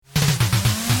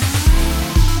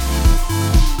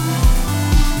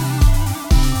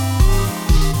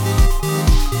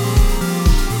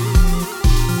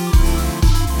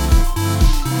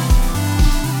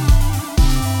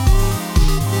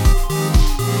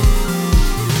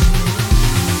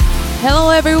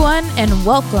Hello, everyone, and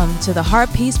welcome to the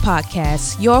Heart Piece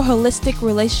Podcast, your holistic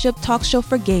relationship talk show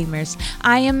for gamers.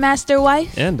 I am Master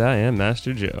Wife. And I am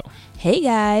Master Joe. Hey,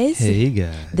 guys. Hey,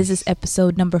 guys. This is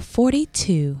episode number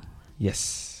 42.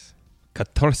 Yes.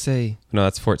 14. No,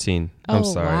 that's 14. I'm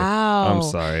sorry. Wow. I'm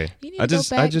sorry. You need to go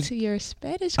back to your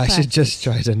Spanish I classes. should just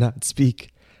try to not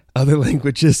speak other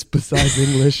languages besides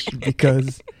English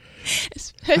because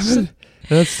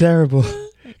that's terrible.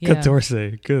 Yeah.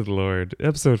 14. Good Lord.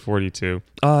 Episode 42.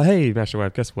 Hey, Master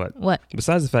Wife, guess what? What?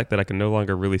 Besides the fact that I can no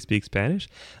longer really speak Spanish,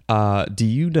 do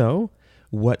you know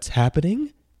what's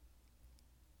happening?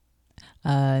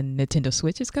 Nintendo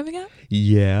Switch is coming out?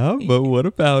 Yeah, but what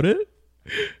about it?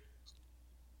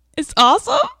 It's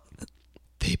awesome.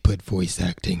 They put voice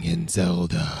acting in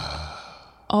Zelda.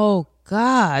 Oh,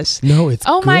 gosh. No, it's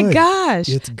Oh, good. my gosh.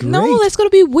 It's great. No, that's going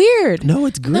to be weird. No,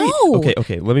 it's great. No.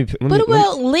 Okay. Let me. What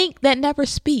about Link that never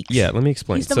speaks? Yeah, let me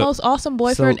explain. He's the most awesome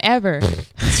boyfriend ever.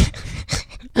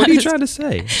 What are you trying to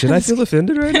say? Should I feel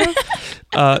offended right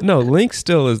now? No, Link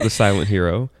still is the silent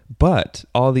hero, but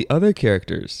all the other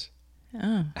characters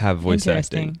have voice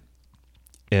acting.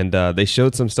 And they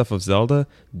showed some stuff of Zelda.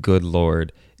 Good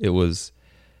Lord. It was...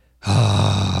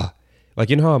 like,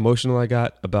 you know how emotional I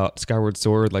got about Skyward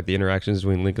Sword, like the interactions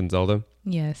between Link and Zelda?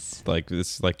 Yes. Like,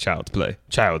 this is like child's play.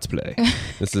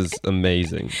 This is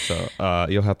amazing. So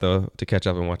you'll have to catch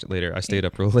up and watch it later. I stayed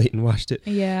up real late and watched it.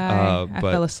 Yeah, I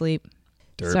fell asleep.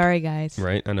 Derp, Sorry, guys.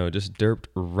 Right? I know, just derped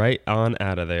right on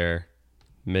out of there.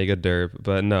 Mega derp.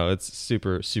 But no, it's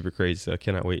super, super crazy. So I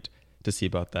cannot wait to see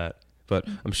about that. But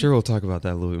I'm sure we'll talk about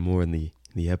that a little bit more in the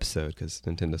episode because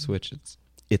Nintendo Switch,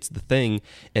 it's the thing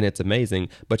and it's amazing.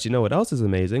 But you know what else is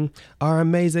amazing? Our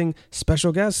amazing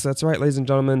special guests. That's right, ladies and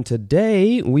gentlemen.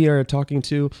 Today we are talking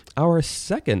to our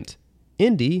second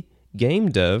indie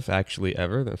game dev actually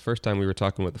ever. The first time we were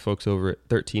talking with the folks over at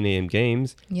 13 AM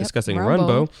Games discussing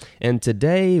Runbow. And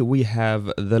today we have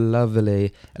the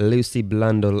lovely Lucy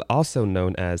Blundell, also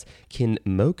known as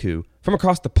Kinmoku, from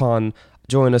across the pond.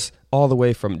 Join us all the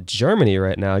way from Germany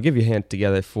right now. Give your hand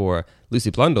together for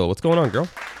Lucy Blundell. What's going on, girl?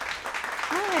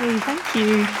 Hi, thank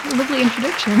you. Lovely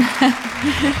introduction.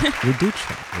 We do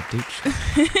try.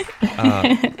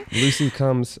 Lucy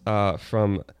comes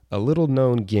from a little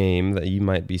known game that you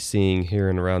might be seeing here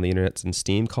and around the internets and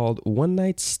Steam called One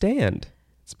Night Stand.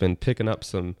 It's been picking up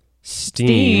some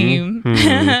steam.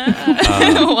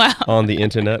 Wow. On the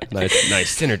internet.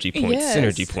 Nice synergy points. Yes.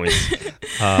 Synergy points.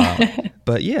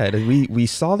 But yeah, we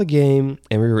saw the game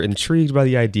and we were intrigued by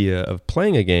the idea of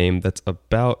playing a game that's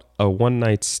about a one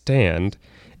night stand.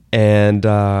 And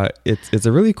it's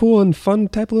a really cool and fun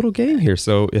type of little game here.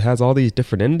 So it has all these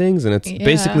different endings, and it's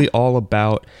basically all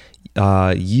about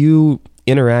you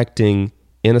interacting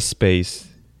in a space,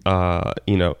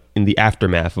 in the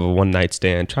aftermath of a one night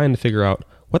stand, trying to figure out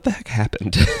what the heck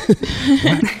happened.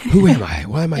 Who am I?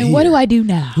 Why am I here? And what do I do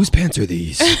now? Whose pants are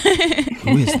these?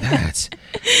 Who is that?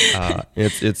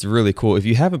 It's really cool. If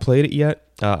you haven't played it yet,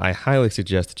 I highly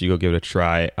suggest that you go give it a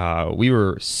try. We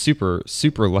were super,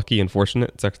 super lucky and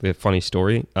fortunate. It's actually a funny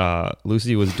story.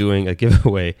 Lucy was doing a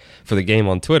giveaway for the game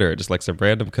on Twitter, just like some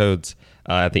random codes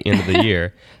at the end of the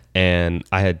year. And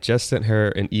I had just sent her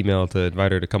an email to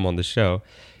invite her to come on the show.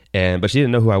 But she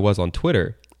didn't know who I was on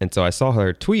Twitter. And so I saw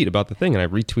her tweet about the thing, and I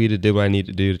retweeted, did what I need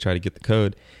to do to try to get the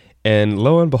code. And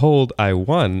lo and behold, I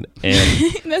won.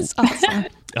 And That's awesome.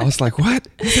 I was like, what?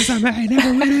 I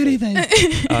never win anything.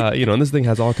 And this thing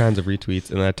has all kinds of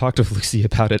retweets. And I talked to Lucy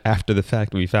about it after the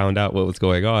fact. We found out what was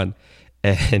going on.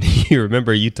 And you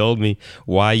remember you told me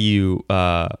why you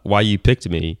picked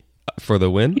me for the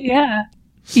win? Yeah,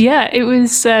 it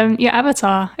was your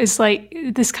avatar is like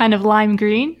this kind of lime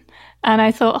green. And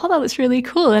I thought, that looks really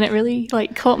cool. And it really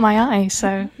caught my eye.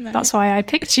 So That's why I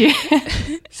picked you.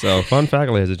 So fun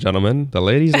fact, ladies and gentlemen, the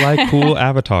ladies like cool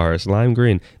avatars, lime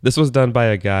green. This was done by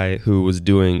a guy who was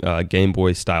doing Game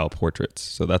Boy style portraits.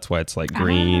 So that's why it's like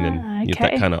green and you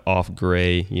get that kind of off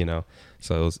gray,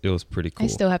 So it was pretty cool. I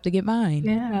still have to get mine.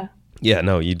 Yeah. Yeah,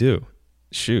 no, you do.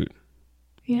 Shoot.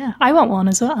 Yeah, I want one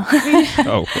as well.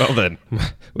 Oh, well then,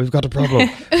 we've got a problem.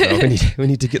 We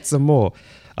need to get some more.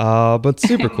 But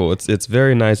super cool. It's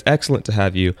very nice. Excellent to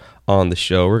have you on the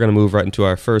show. We're going to move right into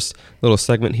our first little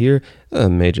segment here, the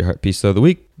Major Heart Piece of the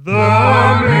Week. The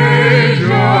Major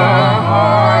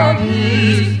Heart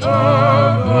Piece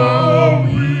of the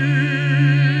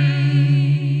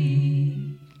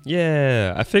Week.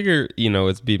 Yeah, I figure,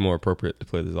 it'd be more appropriate to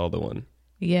play the Zelda one.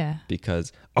 Yeah.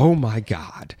 Because, oh my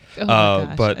God. Oh my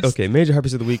gosh. But, okay, Major Heart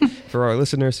Piece of the Week. For our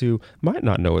listeners who might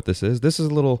not know what this is a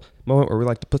little moment where we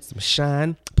like to put some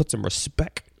shine, put some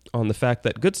respect on the fact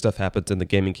that good stuff happens in the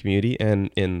gaming community and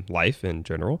in life in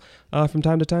general from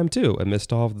time to time too,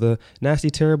 amidst all of the nasty,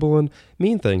 terrible, and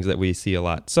mean things that we see a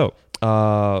lot. So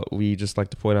we just like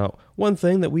to point out one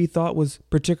thing that we thought was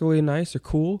particularly nice or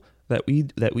cool that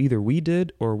either we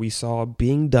did or we saw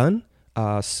being done.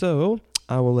 So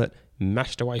I will let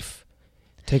Master Wife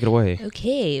take it away.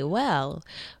 Okay, well,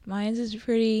 mine is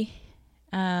pretty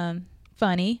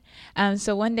funny.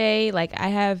 So one day, like, I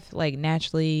have like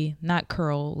naturally not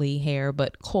curly hair,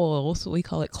 but coils. We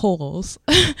call it coils.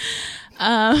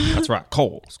 That's right,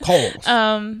 coils.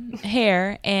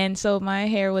 Hair. And so my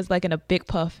hair was like in a big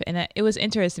puff, and it was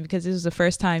interesting because this was the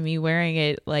first time me wearing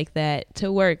it like that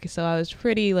to work. So I was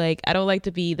pretty like, I don't like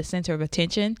to be the center of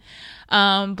attention.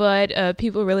 But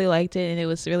people really liked it, and it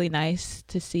was really nice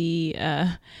to see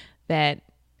that,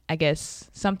 I guess,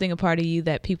 a part of you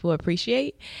that people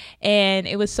appreciate. And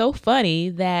it was so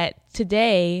funny that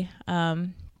today, I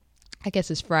guess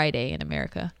it's Friday in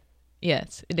America.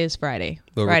 Yes, it is Friday.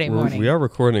 Friday morning. We are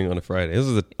recording on a Friday. This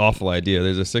is an awful idea.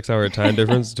 There's a 6-hour time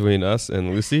difference between us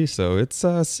and Lucy, so it's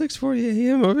 6:40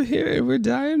 a.m. over here, and we're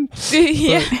dying.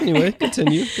 Yeah. But anyway,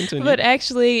 continue. But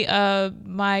actually,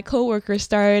 my coworker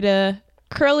started a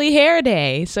curly hair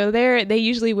day, so they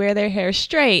usually wear their hair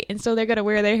straight, and so they're gonna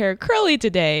wear their hair curly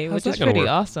today, which is pretty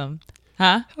awesome.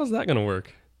 Huh? How's that gonna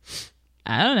work?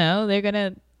 I don't know. They're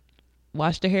gonna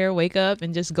wash their hair, wake up,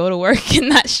 and just go to work and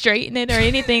not straighten it or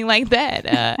anything like that.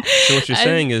 So what you're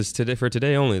saying is for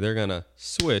today only, they're gonna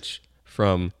switch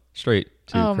from straight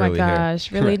to curly hair. Oh my gosh,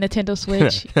 really? Nintendo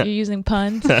Switch? You're using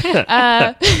puns?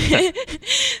 But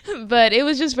it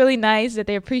was just really nice that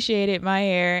they appreciated my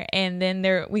hair, and then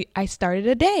I started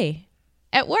a day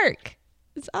at work.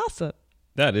 It's awesome.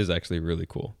 That is actually really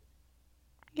cool.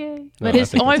 Yay. But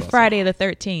it's on Friday the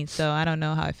 13th, so I don't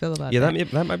know how I feel about that. Yeah,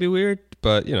 that might be weird,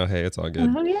 but hey, it's all good.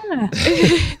 Oh, yeah.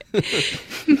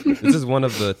 This is one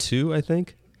of the 2, I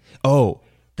think. Oh,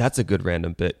 that's a good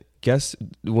random bit. Guess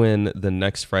when the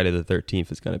next Friday the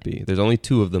 13th is going to be. There's only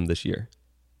 2 of them this year.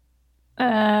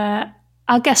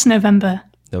 I'll guess November.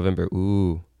 November.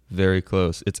 Ooh, very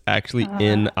close. It's actually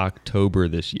in October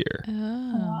this year,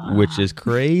 which is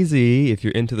crazy if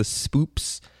you're into the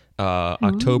spoops.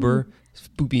 October,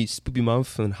 spoopy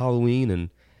month, and Halloween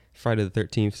and Friday the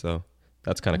 13th. So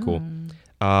that's kind of cool.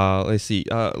 Let's see.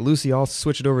 Lucy, I'll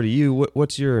switch it over to you.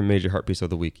 What's your major heart piece of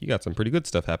the week? You got some pretty good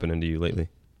stuff happening to you lately.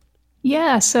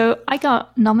 Yeah, so I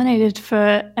got nominated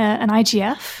for an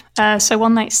IGF. So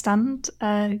One Night Stand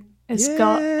has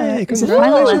got as a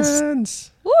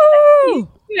finalist. Woo!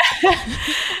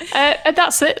 And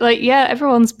that's it. Like, yeah,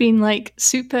 everyone's been like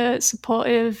super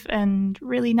supportive and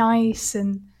really nice,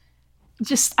 and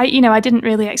just I didn't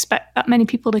really expect that many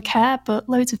people to care, but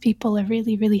loads of people are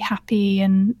really, really happy,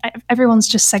 and everyone's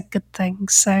just said good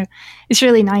things. So it's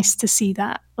really nice to see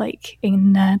that, like,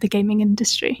 in the gaming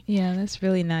industry. Yeah, that's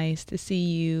really nice to see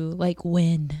you like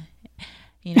win.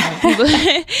 People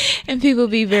and people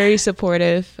be very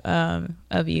supportive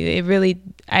of you.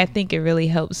 I think it really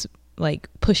helps like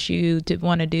push you to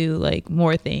want to do like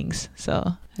more things.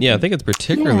 So yeah, I think it's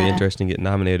particularly interesting to get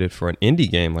nominated for an indie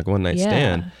game like One Night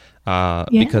Stand.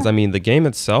 Because I mean the game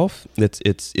itself,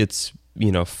 it's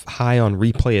high on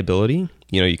replayability.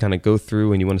 You kind of go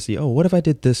through and you want to see, oh, what if I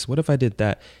did this? What if I did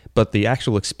that? But the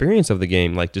actual experience of the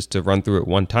game, like just to run through it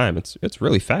one time, it's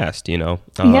really fast.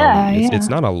 It's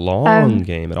not a long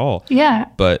game at all. Yeah.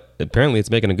 But apparently it's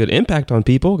making a good impact on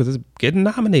people because it's getting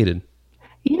nominated.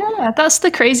 Yeah, that's the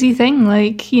crazy thing.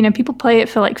 Like, people play it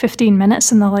for like 15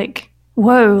 minutes and they're like,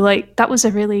 whoa, like that was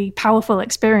a really powerful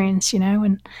experience,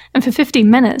 and for 15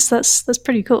 minutes, that's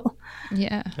pretty cool.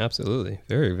 Yeah, absolutely.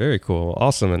 Very, very cool.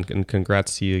 Awesome. And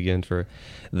congrats to you again for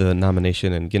the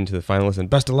nomination and getting to the finalists, and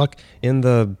best of luck in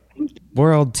the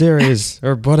World Series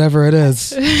or whatever it is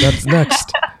that's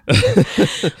next.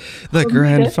 The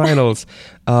grand finals.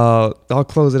 I'll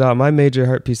close it out. My major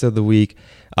heart piece of the week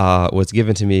was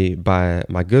given to me by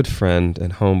my good friend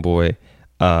and homeboy,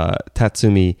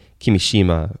 Tatsumi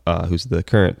Kimishima, who's the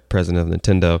current president of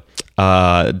Nintendo,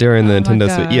 during the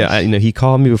Nintendo Switch. Yeah, he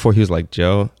called me before. He was like,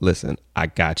 "Joe, listen, I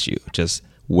got you. Just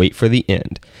wait for the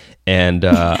end." And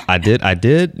I did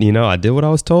what I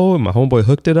was told. My homeboy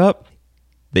hooked it up.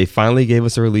 They finally gave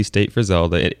us a release date for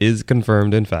Zelda. It is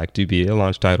confirmed, in fact, to be a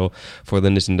launch title for the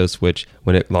Nintendo Switch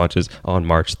when it launches on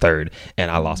March 3rd. And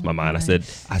I lost my mind.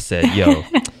 Nice. I said, yo,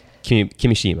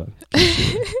 Kimishima.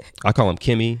 I call him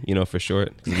Kimmy, for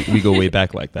short. We go way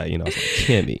back like that, I was like,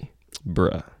 Kimmy,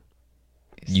 bruh.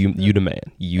 You the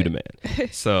man.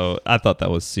 So I thought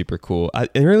that was super cool. And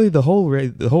really the whole way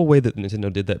that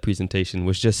Nintendo did that presentation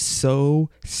was just so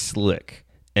slick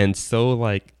and so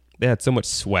like they had so much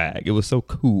swag. It was so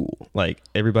cool. Like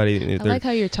everybody. I like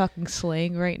how you're talking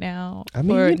slang right now I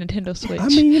mean, for Nintendo Switch. I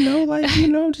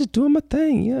mean, just doing my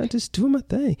thing. Yeah, just doing my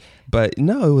thing. But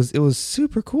no, it was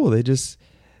super cool. They just,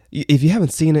 if you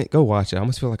haven't seen it, go watch it. I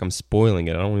almost feel like I'm spoiling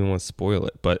it. I don't even want to spoil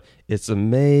it, but it's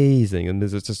amazing. And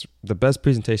this is just the best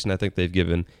presentation I think they've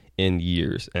given in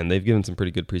years. And they've given some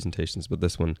pretty good presentations, but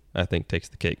this one I think takes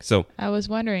the cake. So I was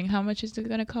wondering how much is it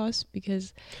going to cost,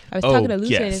 because I was talking to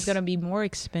Lucy and yes. it's going to be more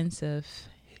expensive.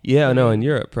 Yeah, no, in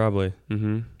Europe probably.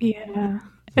 Mm-hmm. Yeah,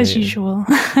 as usual.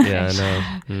 Yeah,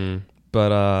 I know.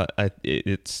 But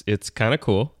it's kind of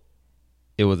cool.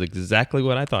 It was exactly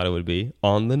what I thought it would be,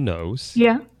 on the nose.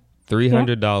 Yeah.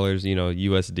 $300,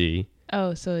 USD.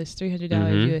 Oh, so it's $300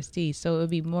 USD, so it would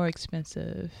be more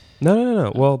expensive.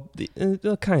 No. Well,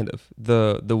 kind of.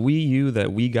 The Wii U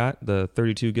that we got, the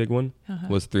 32 gig one,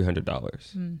 was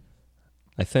 $300.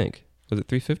 I think. Was it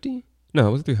 $350? No,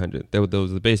 it was $300. There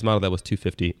was the base model that was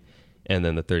 $250, and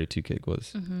then the 32 gig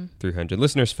was $300.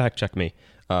 Listeners, fact check me.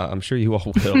 I'm sure you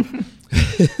all will.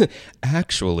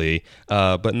 Actually,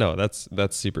 but no, that's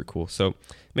super cool. So,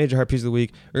 Major Heart Piece of the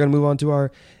Week. We're going to move on to our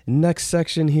next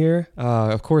section here.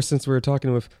 Of course, since we were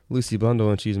talking with Lucy Blundell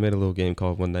and she's made a little game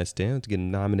called One Night Stand to get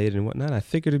nominated and whatnot, I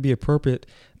figured it'd be appropriate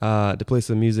to play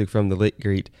some music from the late,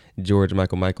 great George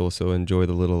Michael. So enjoy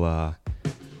the little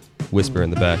whisper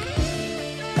in the back.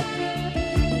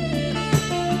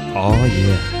 Oh,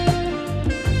 yeah.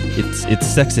 It's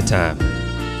sexy time.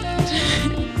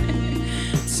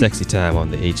 Sexy time on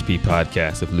the HP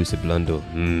podcast of Lucy Blundell.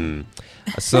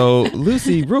 So,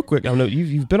 Lucy, real quick, I know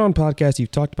you've been on podcasts,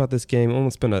 you've talked about this game,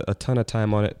 almost spent a ton of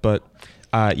time on it, but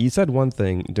you said one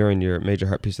thing during your Major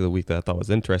Heart Piece of the Week that I thought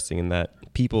was interesting, in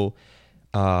that people,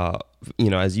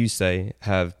 as you say,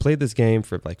 have played this game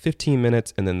for like 15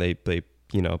 minutes, and then they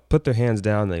put their hands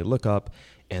down, they look up,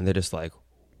 and they're just like,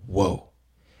 whoa.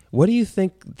 What do you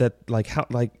think that,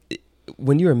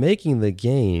 when you were making the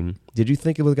game, did you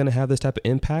think it was going to have this type of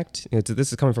impact?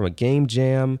 This is coming from a game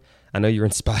jam. I know you're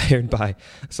inspired by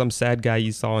some sad guy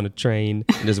you saw on a train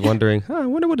and just wondering, I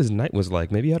wonder what his night was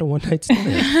like. Maybe he had a one-night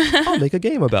stand. I'll make a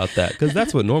game about that, because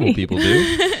that's what normal people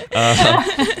do.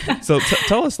 So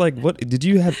tell us, what did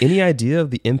you have any idea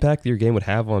of the impact that your game would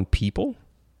have on people?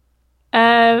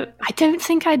 I don't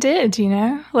think I did,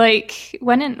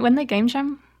 when the game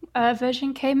jam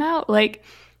version came out,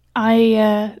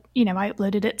 I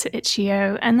uploaded it to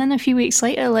itch.io, and then a few weeks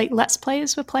later, Let's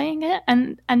Players were playing it,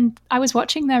 and I was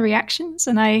watching their reactions,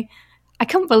 and I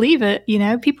couldn't believe it.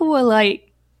 People were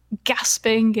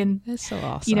gasping and that's so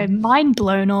awesome. Mind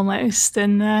blown almost,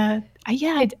 and I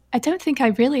don't think I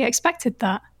really expected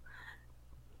that.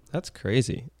 That's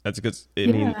crazy. That's good. I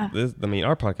mean,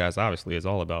 our podcast obviously is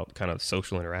all about kind of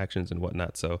social interactions and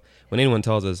whatnot. So when anyone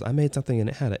tells us I made something and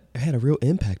it had a real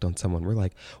impact on someone, we're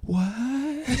like, what?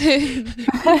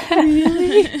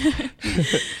 Really?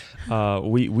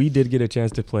 We did get a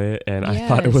chance to play it, and I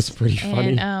thought it was pretty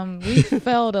funny. And we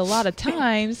failed a lot of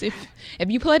times. If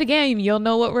you play the game, you'll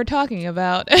know what we're talking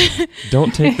about.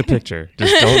 Don't take the picture.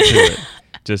 Just don't do it.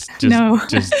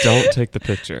 Just don't take the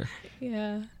picture.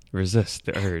 Yeah. Resist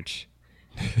the urge.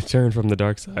 Turn from the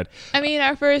dark side. I mean,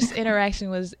 our first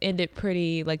interaction ended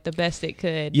pretty the best it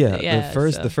could. Yeah,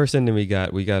 the first ending we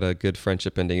got a good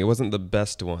friendship ending. It wasn't the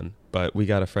best one, but we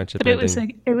got a friendship ending. But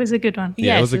it was a good one.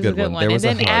 Yeah, it was a good one. And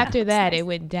then after that, it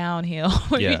went downhill.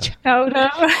 Oh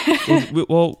no.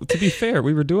 Well, to be fair,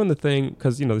 we were doing the thing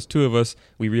because there's two of us.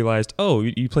 We realized,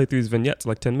 you play through these vignettes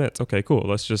in 10 minutes. Okay, cool.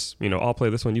 Let's just I'll play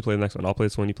this one, you play the next one. I'll play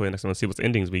this one, you play the next one. Let's see what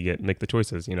endings we get. Make the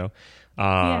choices.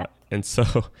 And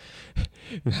so,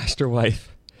 Master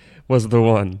Wife was the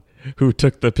one who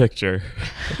took the picture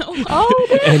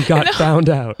and got found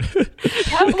out.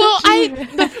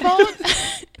 The phone.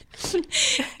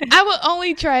 I would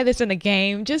only try this in a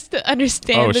game just to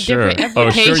understand the different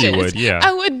implications. Sure you would, yeah.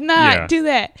 I would not do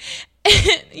that.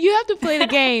 You have to play the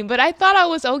game, but I thought I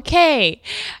was okay.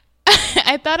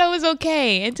 I thought I was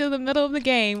okay until the middle of the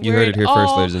game. You heard it here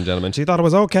first, ladies and gentlemen. She thought it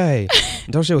was okay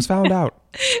until she was found out.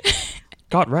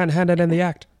 Got red-handed in the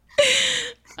act.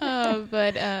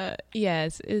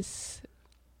 Yes,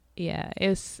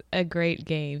 it's a great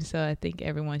game, so I think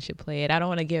everyone should play it. I don't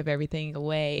want to give everything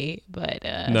away, but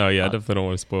no, I definitely don't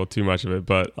want to spoil too much of it.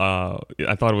 But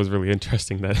I thought it was really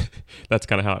interesting that that's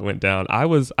kind of how it went down.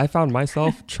 I found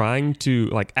myself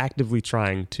actively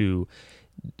trying to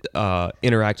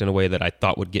interact in a way that I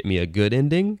thought would get me a good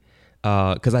ending,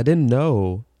 because I didn't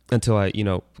know. Until I,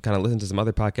 kind of listened to some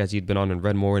other podcasts you'd been on and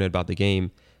read more in it about the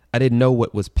game, I didn't know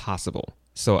what was possible.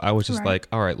 So I was just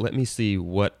all right, let me see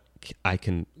what I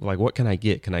can, like, what can I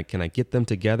get? Can I get them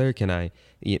together? Can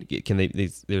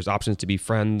there's options to be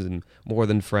friends and more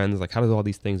than friends. Like, how does all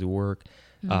these things work?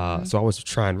 So I was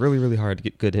trying really, really hard to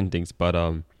get good endings, but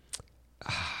I'm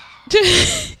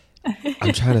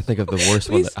trying to think of the worst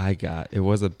one that I got. It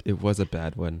was a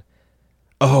bad one.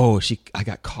 Oh, I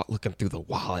got caught looking through the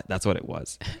wallet. That's what it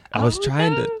was. I was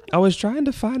trying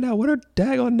to find out what her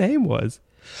daggone name was.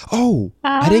 Oh,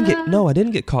 I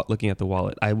didn't get caught looking at the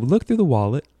wallet. I looked through the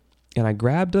wallet and I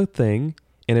grabbed a thing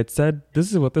and it said,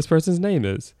 this is what this person's name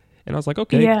is. And I was like,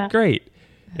 okay, great.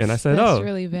 And I said, that's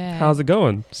really bad. How's it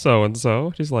going? So and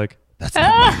so. She's like, that's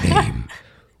not my name.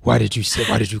 Why did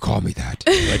you call me that?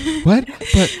 Like, what?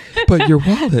 But your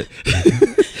wallet.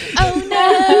 Oh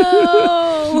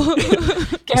no.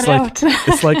 Get out.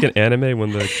 It's like an anime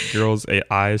when the girl's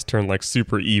eyes turn like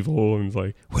super evil and it's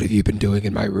like, what have you been doing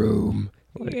in my room?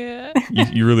 Like, Yeah.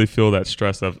 you really feel that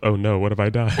stress of, oh no, what have I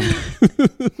done?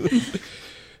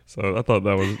 So I thought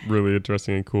that was really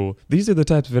interesting and cool. These are the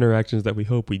types of interactions that we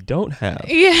hope we don't have.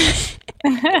 Yeah.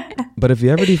 But if you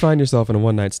ever do find yourself in a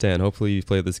one-night stand, hopefully you've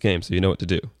played this game so you know what to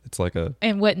do. It's like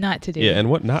and what not to do. Yeah, and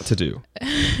what not to do.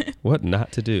 What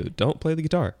not to do. Don't play the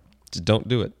guitar. Just don't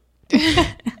do it.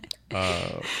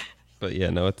 But yeah,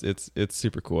 no, it's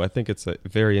super cool. I think it's a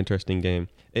very interesting game.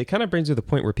 It kind of brings you to the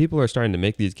point where people are starting to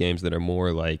make these games that are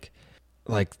more like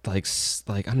I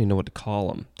don't even know what to call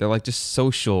them. They're like just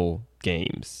social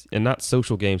games, and not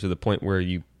social games to the point where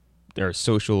you are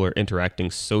social or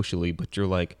interacting socially, but you're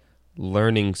like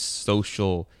learning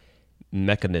social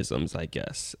mechanisms, I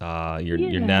guess. You're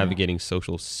navigating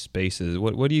social spaces.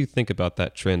 What do you think about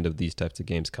that trend of these types of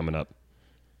games coming up?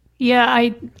 Yeah,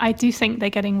 I do think they're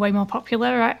getting way more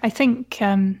popular. I think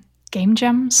game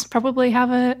jams probably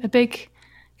have a big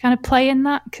kind of play in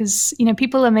that because,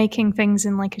 people are making things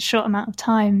in like a short amount of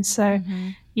time. So,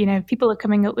 people are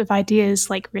coming up with ideas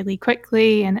like really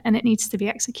quickly and it needs to be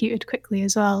executed quickly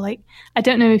as well. Like, I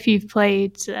don't know if you've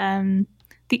played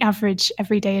The Average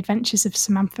Everyday Adventures of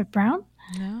Samantha Brown.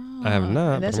 No, I have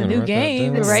not. That's a new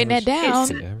game. We're writing that down.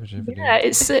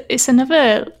 It's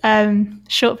another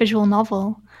short visual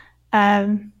novel.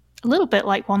 A little bit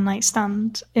like One Night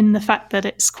Stand in the fact that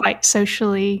it's quite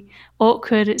socially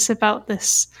awkward. It's about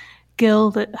this girl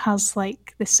that has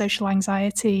like this social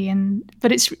anxiety,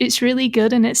 but it's really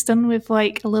good and it's done with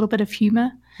like a little bit of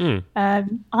humor.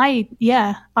 I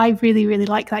really, really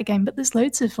like that game. But there's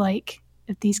loads of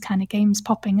these kind of games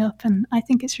popping up, and I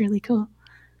think it's really cool.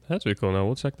 That's really cool. Now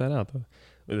we'll check that out though.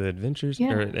 The adventures,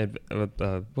 what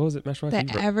was it, Mesh?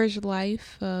 The Average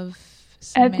Life of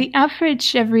The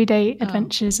Average Everyday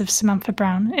Adventures of Samantha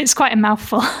Brown. It's quite a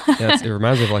mouthful. It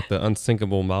reminds me of like the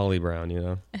Unsinkable Molly Brown,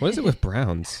 What is it with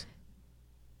Browns?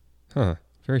 Huh.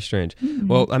 Very strange.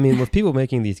 Well, I mean, with people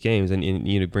making these games, and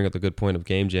you bring up the good point of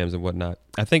game jams and whatnot,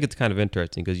 I think it's kind of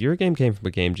interesting because your game came from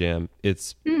a game jam.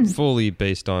 It's fully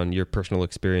based on your personal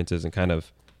experiences and kind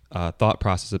of thought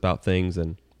process about things.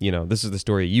 And, this is the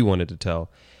story you wanted to tell.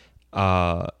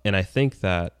 And I think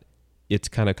that it's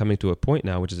kind of coming to a point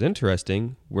now, which is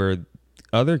interesting, where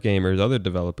other gamers, other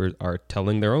developers are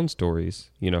telling their own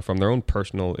stories, from their own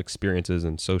personal experiences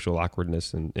and social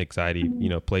awkwardness and anxiety,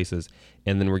 places.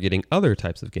 And then we're getting other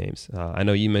types of games. I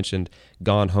know you mentioned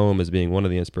Gone Home as being one of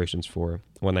the inspirations for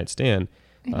One Night Stand,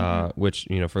 which,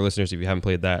 for listeners, if you haven't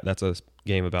played that, that's a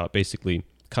game about basically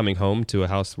coming home to a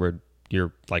house where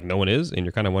you're like no one is, and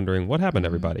you're kind of wondering what happened to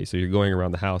everybody. So you're going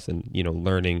around the house and,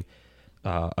 learning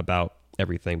about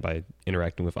everything by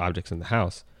interacting with objects in the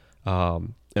house.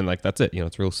 And that's it,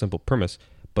 it's a real simple premise,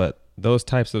 but those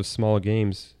types of small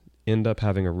games end up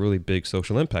having a really big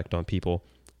social impact on people.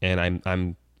 And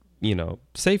I'm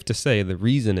safe to say the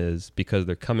reason is because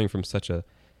they're coming from such a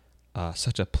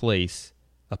place,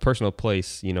 a personal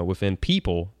place, within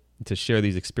people to share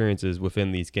these experiences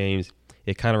within these games.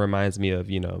 It kind of reminds me of,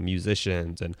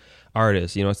 musicians and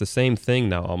artists. It's the same thing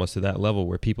now, almost to that level,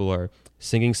 where people are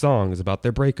singing songs about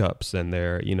their breakups and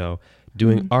they're,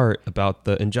 doing art about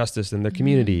the injustice in their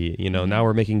community. Now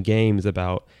we're making games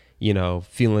about,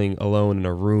 feeling alone in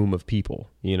a room of people,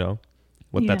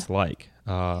 what that's like.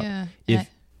 I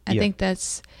think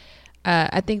that's,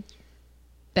 I think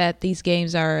that these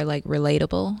games are like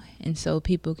relatable, and so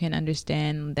people can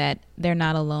understand that they're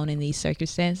not alone in these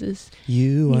circumstances.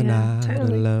 You are not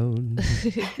alone.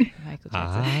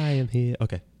 I am here.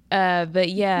 Okay. But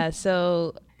yeah,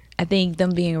 so I think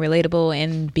them being relatable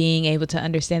and being able to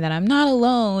understand that I'm not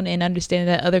alone and understand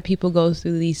that other people go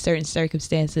through these certain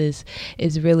circumstances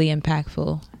is really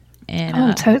impactful.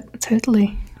 And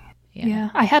totally. Yeah.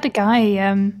 I had a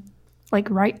guy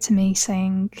write to me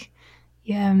saying,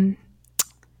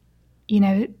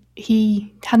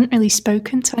 he hadn't really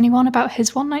spoken to anyone about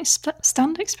his one night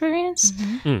stand experience.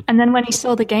 And then when he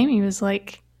saw the game, he was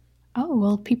like, oh,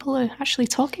 well, people are actually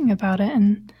talking about it.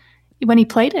 And when he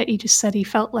played it, he just said he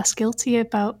felt less guilty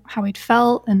about how he'd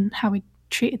felt and how he'd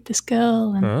treated this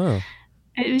girl. And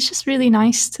it was just really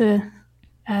nice to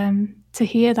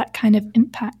hear that kind of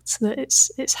impact that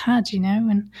it's had,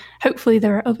 and hopefully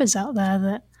there are others out there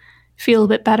that feel a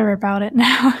bit better about it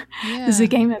now. There's a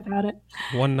game about it.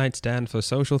 One night stand for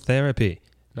social therapy.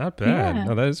 Not bad. Yeah.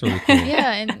 No, that is really cool.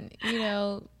 Yeah, and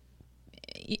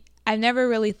I never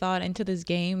really thought into this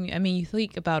game. I mean, you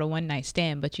think about a one night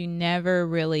stand, but you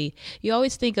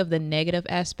always think of the negative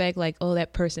aspect, like, oh,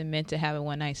 that person meant to have a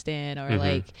one night stand, or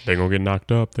like they're gonna get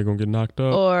knocked up.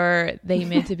 Or they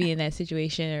meant to be in that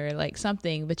situation, or like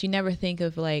something, but you never think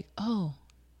of like, oh,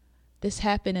 this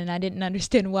happened and I didn't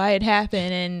understand why it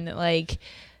happened, and like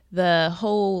the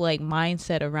whole like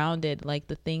mindset around it, like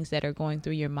the things that are going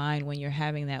through your mind when you're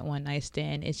having that one night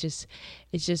stand.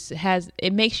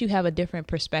 It makes you have a different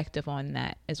perspective on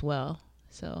that as well.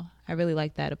 So I really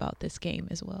like that about this game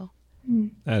as well.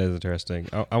 That is interesting.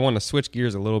 I want to switch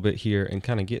gears a little bit here and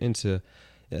kind of get into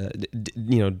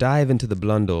dive into the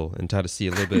Blundell and try to see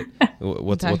a little bit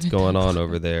what's going on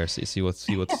over there. See what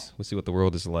the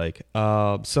world is like.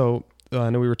 So I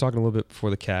know we were talking a little bit before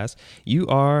the cast. You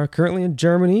are currently in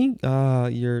Germany.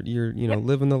 You're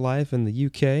living the life in the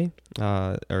UK,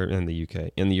 or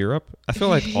in Europe. I feel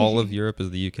like all of Europe is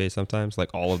the UK sometimes. Like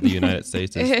all of the United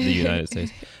States is the United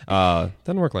States.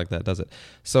 Doesn't work like that, does it?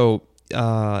 So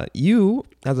you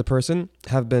as a person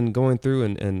have been going through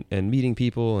and meeting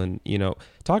people, and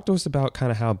talk to us about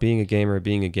kind of how being a gamer,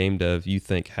 being a game dev, you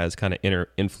think has kind of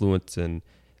influence and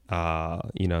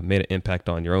made an impact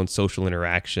on your own social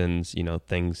interactions,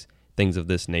 things of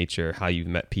this nature, how you've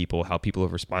met people, how people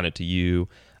have responded to you,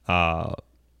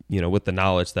 with the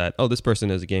knowledge that, oh, this person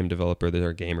is a game developer, they're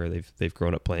a gamer, they've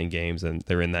grown up playing games and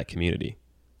they're in that community.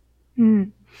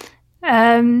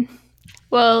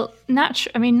 Well,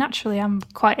 naturally, I'm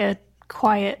quite a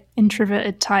quiet,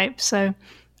 introverted type, so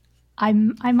I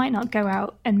might not go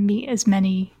out and meet as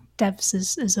many devs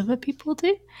as other people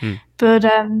do. But,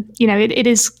 it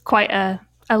is quite a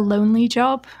lonely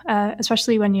job,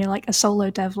 especially when you're like a solo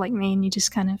dev like me and you're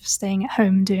just kind of staying at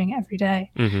home doing it every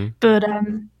day.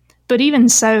 But even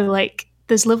so, like,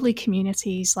 there's lovely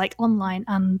communities like online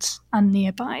and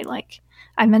nearby. Like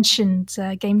I mentioned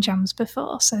game jams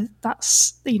before, so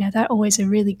that's they're always a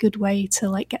really good way to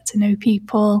like get to know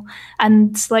people,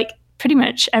 and like pretty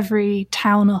much every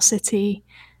town or city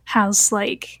has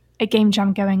like a game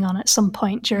jam going on at some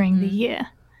point during the year.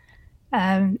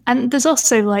 And there's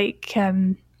also like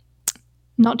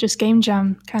not just game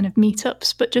jam kind of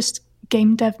meetups, but just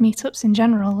game dev meetups in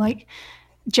general. Like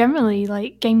generally,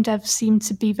 like game devs seem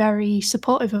to be very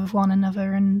supportive of one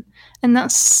another, and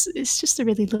it's just a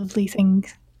really lovely thing.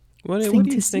 What do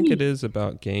you think it is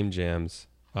about game jams?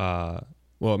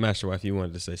 Well, Master Wife, you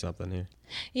wanted to say something here.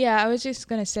 Yeah, I was just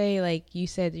going to say, like you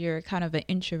said, you're kind of an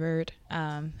introvert.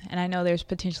 And I know there's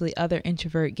potentially other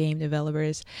introvert game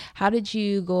developers. How did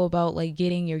you go about like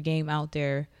getting your game out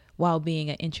there while being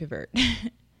an introvert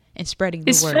and spreading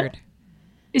the word?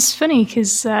 It's funny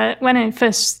because when I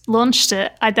first launched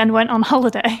it, I then went on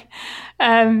holiday.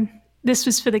 This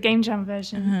was for the Game Jam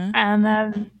version. And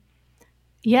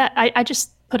I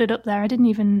just put it up there. I didn't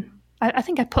even... I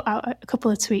think I put out a couple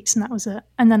of tweets and that was it.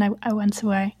 And then I went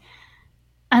away.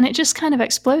 And it just kind of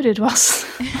exploded whilst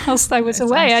I was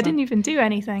away. Awesome. I didn't even do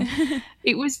anything.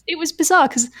 It was bizarre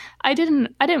because I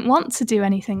didn't want to do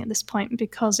anything at this point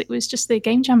because it was just the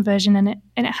Game Jam version and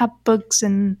it had bugs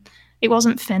and it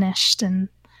wasn't finished. And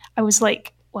I was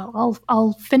like, well,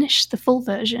 I'll finish the full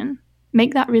version,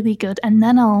 make that really good, and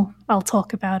then I'll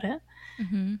talk about it.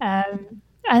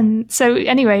 And so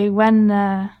anyway,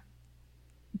 when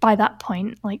by that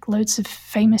point, like loads of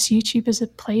famous YouTubers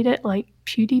had played it, like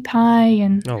PewDiePie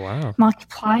and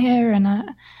Markiplier, and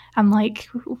I'm like,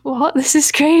 what? This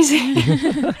is crazy.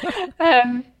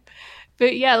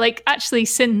 But yeah, like actually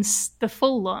since the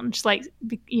full launch, like,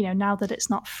 now that it's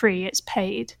not free, it's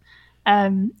paid,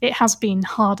 it has been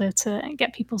harder to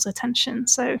get people's attention.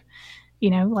 So,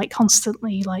 like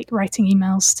constantly like writing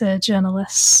emails to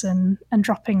journalists and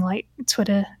dropping like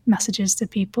Twitter messages to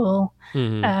people.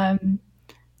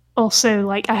 Also,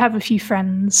 like I have a few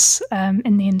friends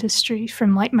in the industry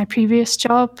from like my previous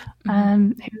job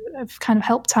who have kind of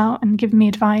helped out and given me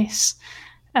advice.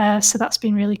 So that's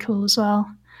been really cool as well.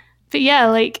 But yeah,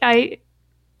 like I've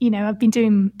been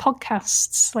doing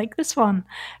podcasts like this one,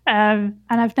 and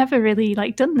I've never really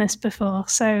like done this before.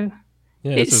 So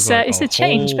it's a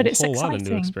change, but it's exciting. A lot of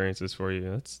new experiences for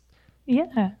you.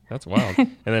 Yeah. That's wild.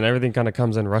 And then everything kind of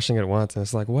comes in rushing at once, and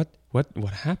it's like, what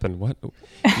happened? What?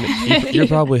 You're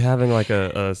probably having like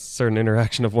a certain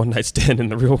interaction of one night stand in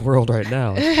the real world right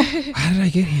now. Like, how did I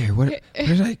get here? Where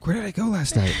did I go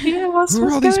last night? Yeah, Who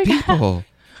are all these people?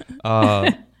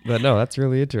 But no, that's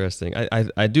really interesting.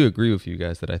 I do agree with you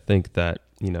guys that I think that,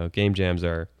 game jams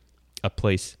are a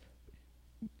place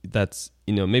that's,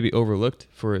 maybe overlooked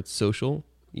for its social,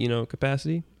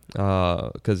 capacity.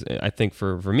 Because I think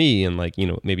for me and like,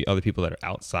 maybe other people that are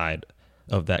outside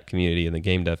of that community and the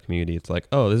game dev community, it's like,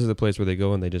 oh, this is a place where they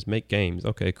go and they just make games.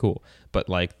 Okay, cool. But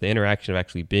like the interaction of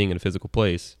actually being in a physical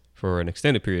place for an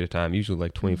extended period of time, usually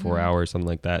like 24 hours, something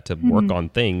like that, to work on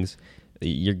things,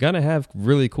 you're going to have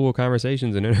really cool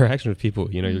conversations and interaction with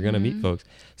people. You're going to meet folks.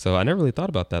 So I never really thought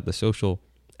about that, the social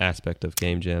aspect of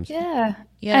game jams. Yeah.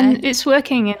 And it's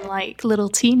working in like little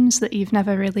teams that you've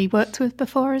never really worked with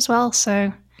before as well.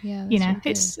 So,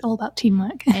 it's all about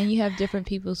teamwork. And you have different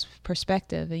people's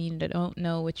perspective, and you don't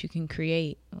know what you can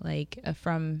create, like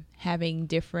from having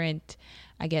different,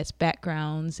 I guess,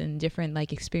 backgrounds and different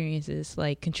like experiences,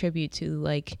 like contribute to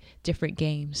like different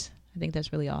games. I think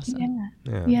that's really awesome.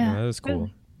 Yeah, that is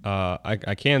cool.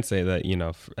 I can say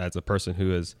that, as a person who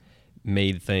has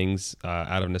made things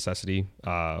out of necessity,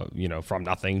 from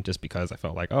nothing, just because I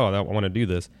felt like, I want to do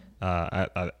this.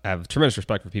 I have tremendous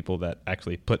respect for people that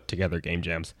actually put together game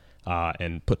jams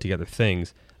and put together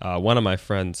things. One of my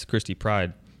friends, Christy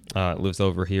Pride, lives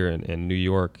over here in New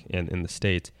York and in the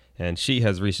States, and she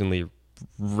has recently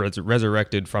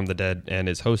resurrected from the dead and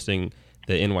is hosting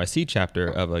the NYC chapter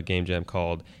of a game jam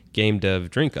called Game Dev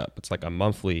Drink Up. It's like a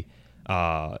monthly,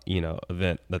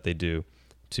 event that they do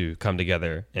to come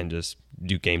together and just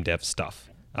do game dev stuff.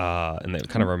 And that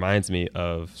kind of reminds me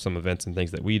of some events and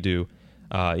things that we do,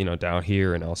 down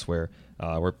here and elsewhere.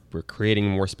 We're creating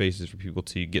more spaces for people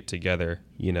to get together,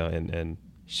 and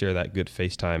share that good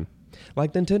FaceTime,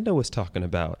 like Nintendo was talking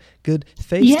about. Good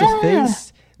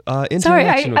face-to-face interaction Sorry,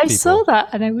 with people. I saw that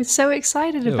and I was so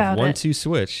excited about it. 1-2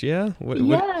 switch, yeah? What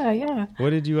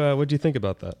did you think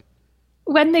about that?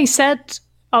 When they said,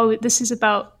 oh, this is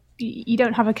about, you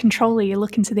don't have a controller, you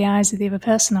look into the eyes of the other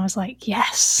person, I was like,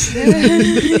 yes,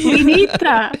 we need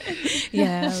that.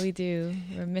 Yeah, we do.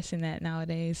 We're missing that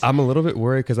nowadays. I'm a little bit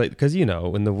worried because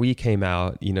when the Wii came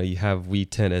out, you have Wii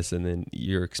Tennis, and then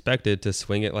you're expected to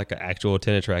swing it like an actual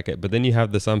tennis racket. But then you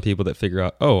have some people that figure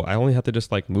out, oh, I only have to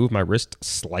just like move my wrist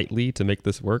slightly to make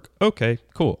this work. Okay,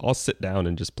 cool. I'll sit down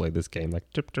and just play this game like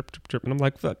chip, chip, chip, chip. And I'm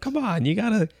like, come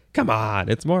on,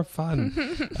 it's more fun.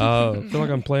 I feel like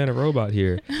I'm playing a robot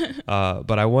here.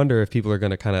 But I wonder if people are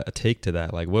going to kind of take to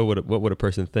that. Like, what would a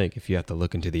person think if you have to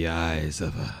look into the eyes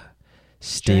of a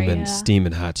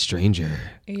steaming hot stranger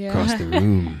across the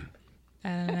room? I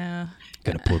don't know.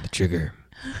 Gonna pull the trigger.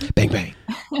 Bang, bang.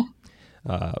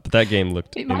 But that game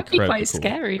looked incredibly cool. It might be quite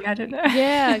scary. I don't know.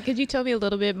 Yeah. Could you tell me a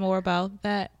little bit more about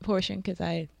that portion? Because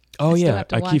I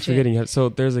keep forgetting. So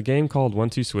there's a game called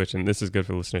 1-2 Switch, and this is good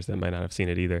for listeners that might not have seen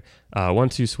it either.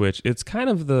 1-2 Switch. It's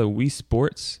kind of the Wii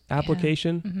Sports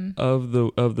application of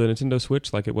the Nintendo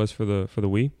Switch, like it was for the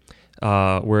Wii,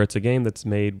 where it's a game that's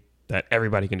made that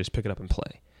everybody can just pick it up and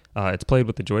play. It's played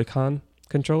with the Joy-Con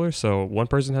controller, so one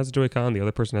person has a Joy-Con, the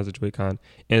other person has a Joy-Con,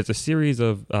 and it's a series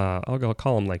of I'll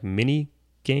call them like mini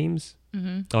games.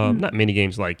 Not mini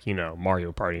games like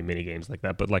Mario Party mini games like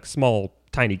that, but like small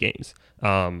tiny games.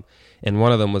 And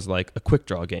one of them was like a quick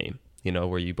draw game,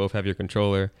 where you both have your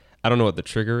controller. I don't know what the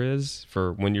trigger is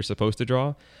for when you're supposed to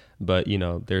draw, but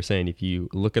they're saying if you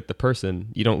look at the person,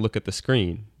 you don't look at the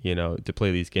screen, to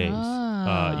play these games.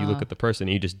 You look at the person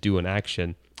and you just do an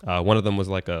action. One of them was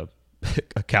like a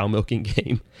cow milking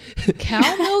game.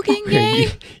 Cow milking game?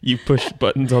 You push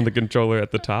buttons on the controller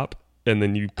at the top, and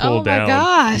then you pull down. Oh my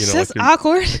gosh, that's like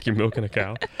awkward. Like you're milking a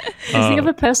cow. Is the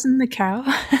other person the cow?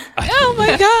 Oh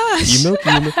my gosh. You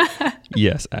milk.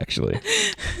 Yes, actually.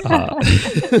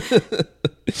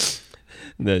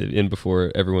 And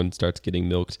before everyone starts getting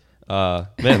milked. Man,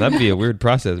 that'd be a weird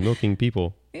process, milking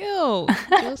people. Ew,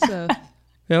 Joseph.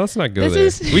 Yeah, let's not go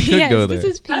there. We could go there. This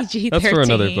is PG-13. That's for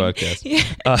another podcast. Yeah.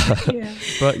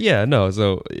 But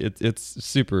so it's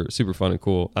super, super fun and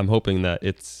cool. I'm hoping that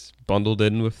it's bundled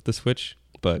in with the Switch,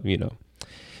 but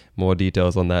more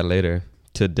details on that later.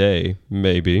 Today,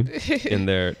 maybe, in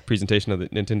their presentation of the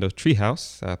Nintendo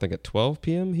Treehouse, I think at 12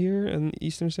 p.m. here in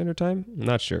Eastern Standard Time. I'm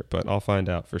not sure, but I'll find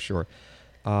out for sure.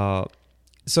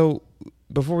 So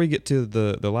before we get to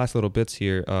the last little bits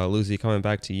here, Lucy, coming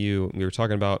back to you, we were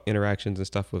talking about interactions and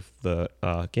stuff with the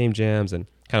game jams and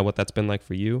kind of what that's been like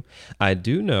for you. I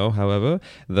do know, however,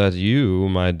 that you,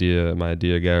 my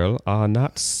dear girl, are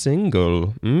not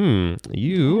single.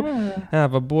 You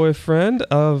have a boyfriend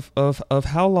of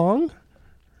how long?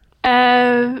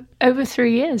 Over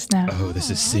 3 years now. Oh, this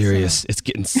is serious. Awesome. It's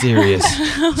getting serious.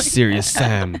 Serious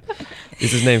Sam.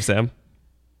 Is his name Sam?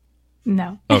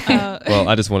 No. Okay. Well,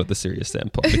 I just wanted the serious Sam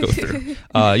part to go through.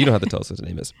 You don't have to tell us what his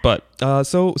name is. But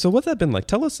so what's that been like?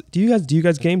 Tell us. Do you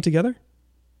guys game together?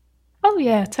 Oh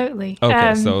yeah, totally.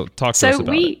 Okay, so talk to us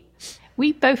about it. So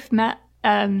we both met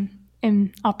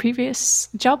in our previous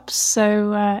jobs.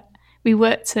 So we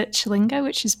worked at Chillingo,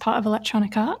 which is part of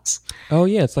Electronic Arts. Oh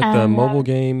yeah, it's like the mobile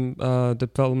game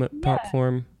development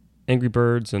platform, Angry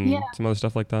Birds, and some other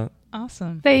stuff like that.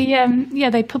 Awesome.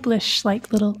 They publish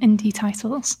like little indie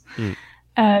titles.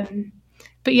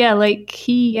 But yeah, like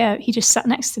he just sat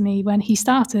next to me when he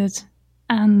started.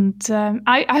 And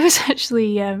I was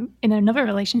actually in another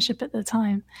relationship at the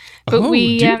time, but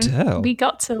we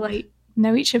got to like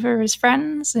know each other as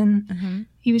friends, and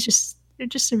he was just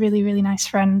a really, really nice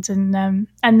friend. And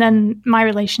then my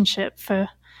relationship, for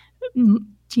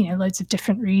loads of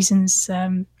different reasons,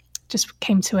 just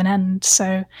came to an end.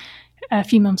 So a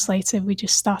few months later, we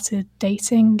just started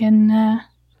dating, and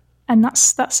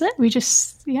that's it. We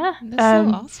just that's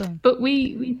so awesome. But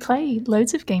we play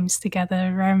loads of games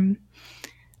together.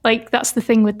 Like, that's the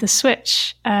thing with the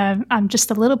Switch. I'm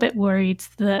just a little bit worried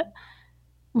that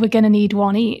we're going to need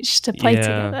one each to play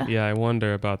together. Yeah, I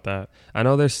wonder about that. I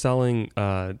know they're selling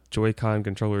Joy-Con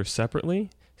controllers separately.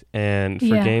 And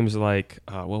for games like,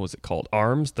 what was it called?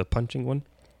 ARMS, the punching one?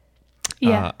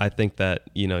 Yeah. I think that,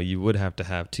 you would have to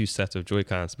have 2 sets of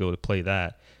Joy-Cons to be able to play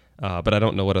that. But I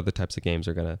don't know what other types of games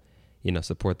are going to,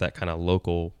 support that kind of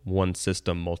local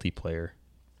one-system multiplayer.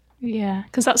 Yeah,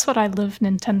 because that's what I love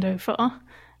Nintendo for.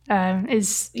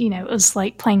 Is us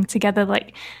like playing together.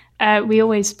 Like we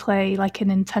always play like a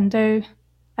Nintendo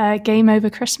game over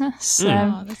Christmas.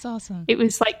 That's awesome. It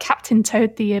was like Captain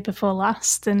Toad the year before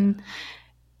last, and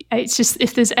it's just,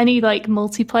 if there's any like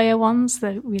multiplayer ones,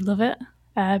 that we love it.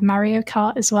 Mario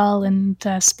Kart as well, and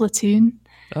Splatoon.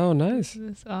 Oh, nice.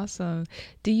 That's awesome.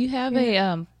 Do you have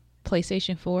a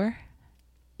PlayStation 4?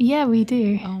 Yeah, we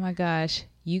do. Oh my gosh,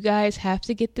 you guys have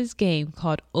to get this game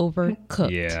called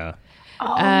Overcooked. Yeah.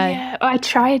 Oh, yeah. I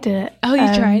tried it. Oh, you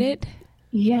tried it?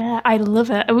 Yeah, I love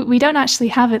it. We don't actually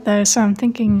have it, though, so I'm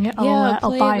thinking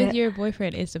I'll buy it it. with your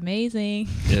boyfriend. It's amazing.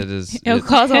 It is. It'll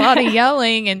cause a lot of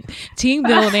yelling and team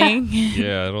building.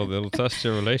 Yeah, it'll test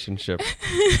your relationship.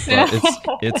 But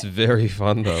it's very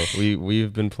fun, though.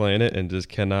 We've been playing it and just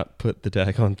cannot put the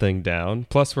daggone thing down.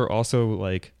 Plus, we're also,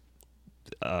 like,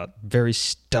 very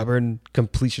stubborn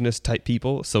completionist type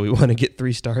people, so we want to get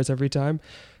 3 stars every time.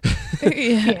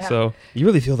 Yeah. So you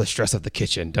really feel the stress of the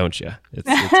kitchen, don't you?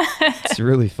 It's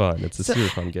really fun. It's a super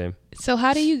fun game. So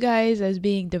how do you guys, as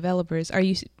being developers, are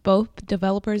you both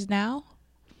developers now?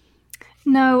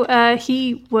 No,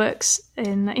 he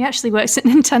actually works at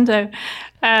Nintendo.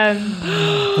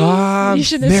 You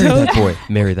should have marry told that boy.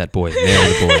 Marry that boy.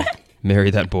 Marry the boy.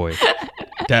 Marry that boy.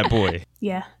 That boy.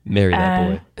 Yeah. Marry that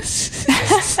boy.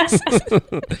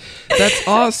 That's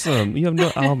awesome. You have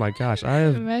no. Oh my gosh. I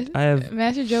have.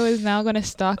 Master Joe is now gonna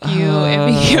stalk you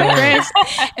and be your friends,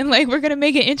 and like we're gonna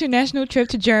make an international trip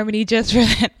to Germany just for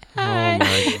that. Oh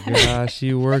my gosh.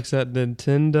 He works at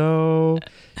Nintendo.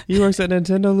 He works at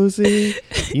Nintendo, Lucy.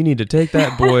 You need to take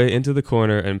that boy into the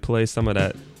corner and play some of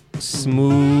that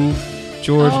smooth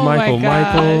George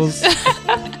Michaels.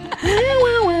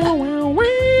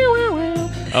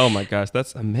 Oh my gosh,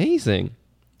 that's amazing.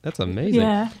 That's amazing.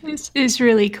 Yeah, it's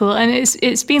really cool, and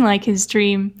it's been like his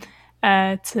dream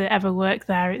to ever work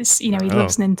there. It's he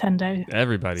loves Nintendo.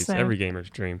 Every gamer's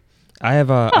dream.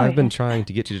 I've been trying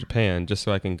to get to Japan just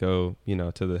so I can go,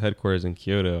 to the headquarters in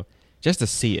Kyoto just to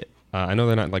see it. I know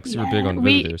they're not like super big on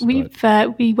visitors.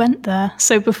 We went there.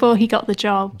 So before he got the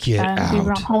job, we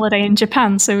were on holiday in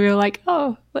Japan. So we were like,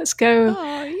 oh, let's go.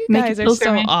 Oh, you guys are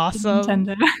so awesome.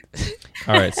 Nintendo.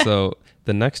 All right, so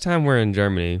the next time we're in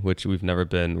Germany, which we've never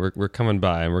been, we're coming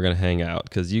by and we're going to hang out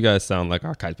because you guys sound like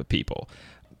our type of people.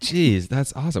 Jeez,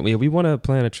 that's awesome. We want to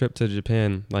plan a trip to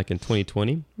Japan like in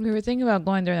 2020. We were thinking about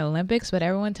going during the Olympics, but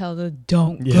everyone tells us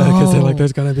don't go. Yeah, because they're like,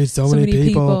 there's going to be so many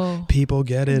people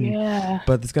get in. Yeah.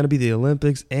 But it's going to be the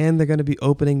Olympics, and they're going to be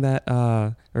opening that,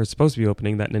 or supposed to be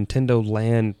opening that Nintendo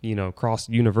Land, cross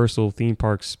Universal theme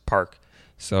parks park.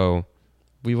 So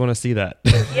we want to see that.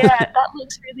 Yeah, that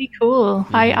looks really cool.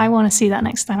 I want to see that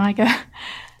next time I go.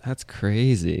 That's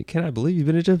crazy. Can I believe you've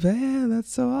been to Japan?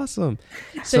 That's so awesome.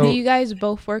 So do you guys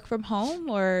both work from home,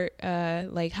 or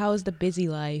like how is the busy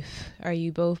life? Are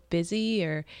you both busy,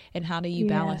 and how do you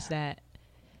balance that?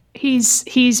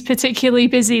 He's particularly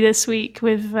busy this week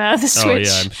with the Switch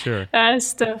I'm sure.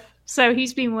 Stuff. So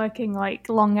he's been working like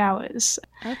long hours.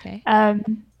 Okay.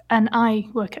 And I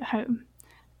work at home.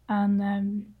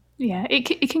 And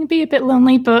it can be a bit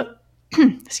lonely, but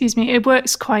excuse me, it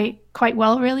works quite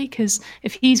well, really, because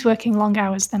if he's working long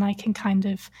hours, then I can kind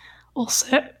of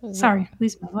also, sorry,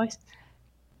 losing my voice.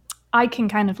 I can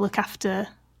kind of look after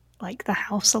like the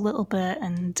house a little bit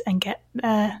and get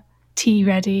tea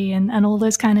ready and all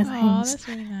those kind of things. Oh, that's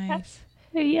really nice.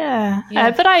 Yeah.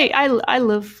 But I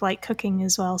love like cooking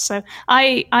as well. So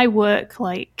I work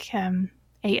like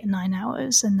 8 or 9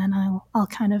 hours, and then I'll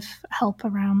kind of help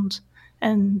around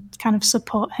and kind of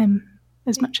support him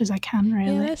as much as I can,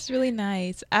 really. Yeah, that's really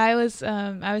nice. I was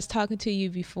talking to you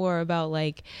before about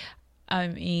like, I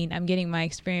mean, I'm getting my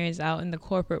experience out in the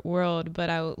corporate world,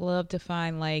 but I would love to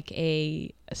find like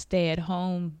a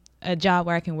stay-at-home, a job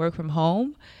where I can work from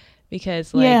home,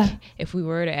 because like if we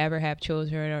were to ever have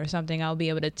children or something, I'll be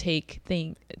able to take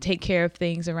care of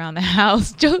things around the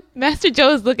house. Master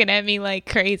Joe's looking at me like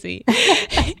crazy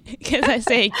because I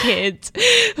say kids.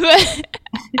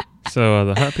 So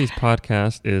the Heart Piece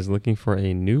Podcast is looking for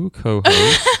a new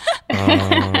co-host.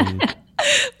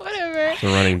 Whatever. It's a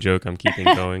running joke I'm keeping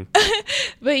going.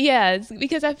 But yeah, it's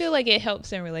because I feel like it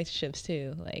helps in relationships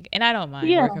too. Like, and I don't mind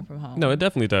working from home. No, it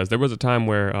definitely does. There was a time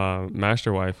where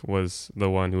Master Wife was the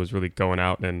one who was really going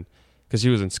out, and because she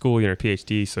was in school, her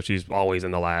PhD, so she's always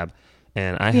in the lab.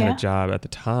 And I had a job at the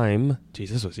time.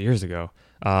 Geez, this was years ago.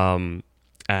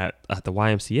 At the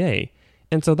YMCA.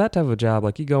 And so that type of a job,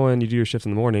 like you go in, you do your shift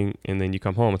in the morning, and then you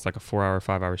come home. It's like a 4-hour,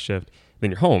 5-hour shift.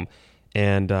 Then you're home.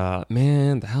 And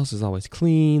man, the house is always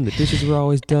clean. The dishes were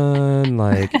always done.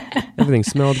 Like everything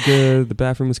smelled good. The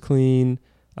bathroom was clean.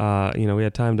 We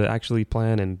had time to actually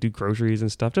plan and do groceries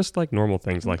and stuff, just like normal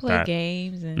things like play that.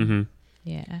 Games and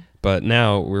yeah. But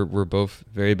now we're both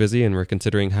very busy, and we're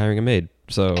considering hiring a maid.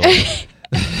 So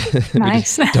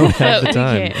nice. We don't have the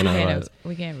time.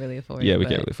 We can't really afford it. Yeah, we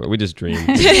can't really afford it. We just dream.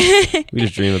 We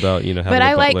just dream about having But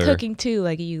I like butler. cooking too,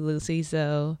 like you, Lucy.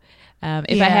 So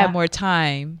if I had more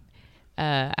time,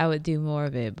 I would do more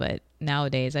of it. But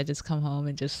nowadays, I just come home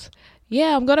and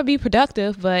I'm gonna be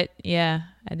productive. But and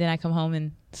then I come home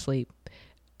and sleep.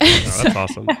 Oh, that's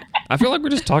awesome. I feel like we're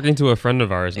just talking to a friend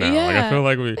of ours now. Yeah. Like I feel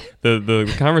like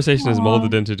the conversation is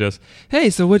molded into just,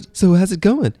 hey, so how's it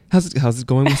going? How's it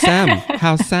going with Sam?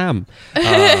 How's Sam?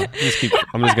 I'm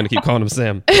just gonna keep calling him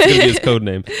Sam. It's gonna be his code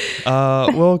name.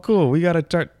 Well, cool. We gotta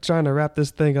start trying to wrap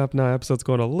this thing up now. Episode's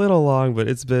going a little long, but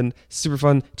it's been super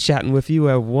fun chatting with you. We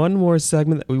have one more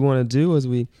segment that we want to do as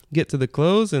we get to the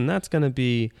close, and that's gonna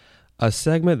be a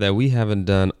segment that we haven't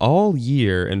done all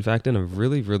year. In fact, in a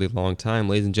really, really long time.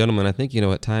 Ladies and gentlemen, I think you know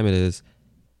what time it is.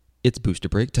 It's booster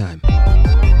break time.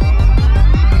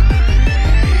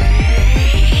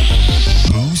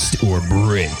 Boost or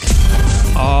break?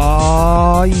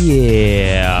 Oh,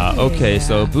 yeah. Okay,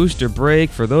 so booster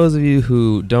break. For those of you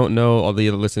who don't know, all the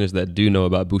other listeners that do know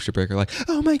about booster break are like,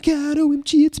 oh my God,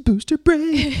 OMG, it's booster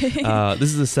break.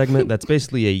 This is a segment that's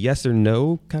basically a yes or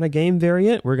no kind of game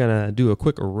variant. We're going to do a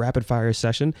quick rapid fire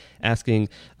session asking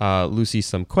Lucy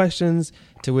some questions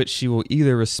to which she will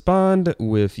either respond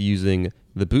with using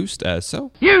the boost as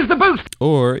so. Use the boost!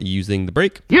 Or using the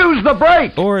break. Use the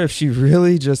break! Or if she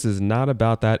really just is not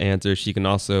about that answer, she can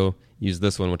also use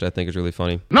this one, which I think is really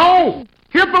funny. No!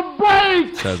 Hit the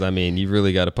brakes! Because, I mean, you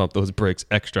really got to pump those brakes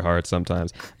extra hard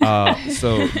sometimes.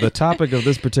 So the topic of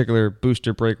this particular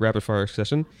booster break rapid fire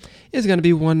session is going to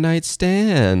be one-night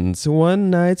stands.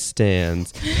 One-night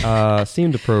stands.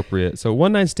 Seemed appropriate. So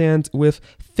one-night stands with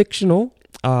fictional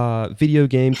video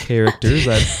game characters.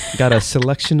 I've got a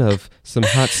selection of some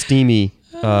hot, steamy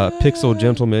pixel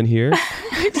gentlemen here.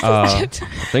 I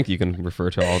think you can refer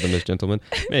to all of them as gentlemen.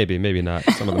 Maybe not.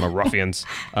 Some of them are ruffians.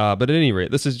 But at any rate,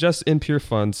 this is just in pure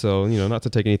fun. So, not to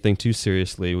take anything too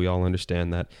seriously. We all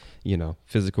understand that,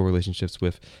 physical relationships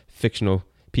with fictional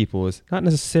people is not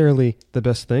necessarily the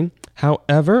best thing.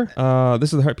 However,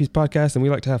 this is the Heart Piece Podcast, and we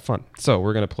like to have fun. So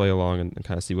we're going to play along and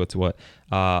kind of see what's what.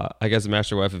 I guess,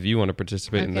 Master Wife, if you want to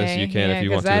participate in this, you can if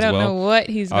you want to as well. I don't know what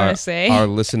he's going to say. Our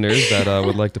listeners that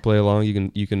would like to play along,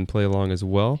 you can play along as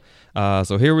well.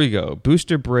 So here we go.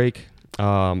 Booster break.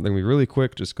 Then we really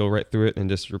quick, just go right through it and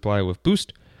just reply with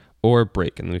boost or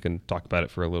break, and then we can talk about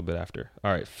it for a little bit after.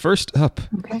 All right, first up,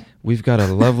 we've got a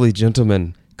lovely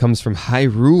gentleman, comes from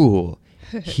Hyrule.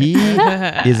 He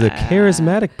is a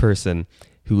charismatic person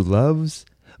who loves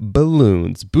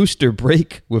balloons. Booster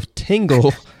Break with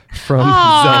Tingle from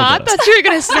I Zelda. thought you were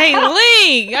gonna say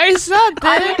Link or I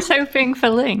something. was hoping for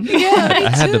Link. Yeah, me I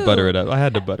had to too. butter it up. I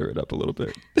had to butter it up a little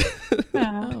bit.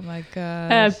 Oh my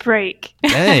god. Break.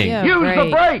 Dang. Yeah. Use break. the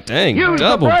brake. Dang, Use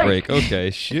double the break.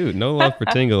 Okay, shoot. No love for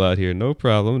Tingle out here. No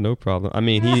problem. No problem. I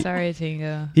mean, Sorry,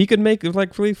 Tingo. he could make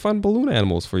like really fun balloon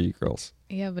animals for you girls.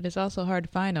 Yeah, but it's also hard to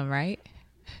find them, right?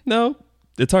 No,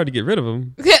 it's hard to get rid of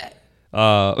them.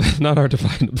 Not hard to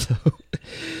find him though.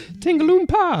 Tingaloon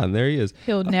Pond, there he is.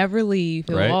 He'll never leave.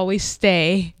 He'll Right. always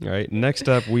stay. All right. Next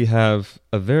up, we have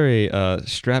a very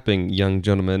strapping young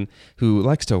gentleman who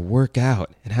likes to work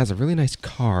out and has a really nice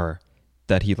car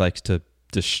that he likes to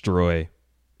destroy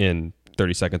in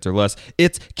 30 seconds or less.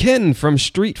 It's Ken from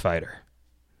Street Fighter.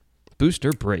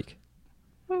 Booster Break.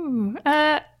 Ooh,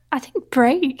 I think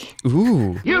break.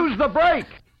 Ooh. Use the brake.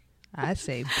 I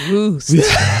say boost.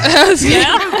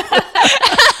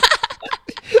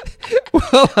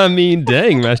 Well, I mean,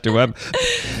 dang, Master Web.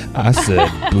 I said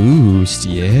boost,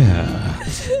 yeah.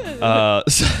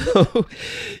 So,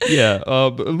 yeah.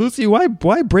 But Lucy, why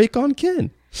break on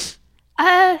Ken?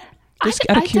 Just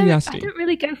out of curiosity. I don't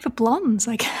really go for blondes,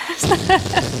 I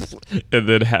guess. And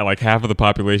then like half of the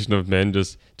population of men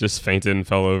just fainted and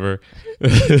fell over.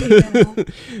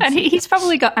 And he's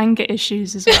probably got anger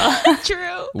issues as well.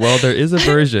 True. Well, there is a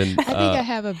version. I think I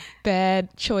have a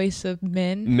bad choice of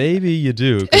men. Maybe you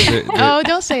do. 'Cause Oh,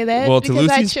 don't say that. well, to because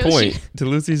I Lucy's chose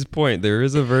point, you. there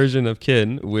is a version of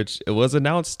Ken which was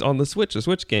announced on the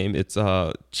Switch game. It's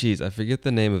I forget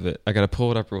the name of it. I gotta pull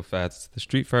it up real fast. It's the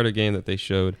Street Fighter game that they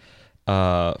showed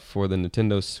for the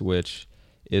Nintendo Switch.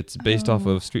 It's based off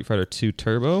of Street Fighter 2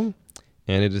 Turbo,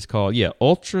 and it is called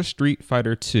Ultra Street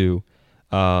Fighter 2,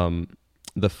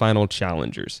 the Final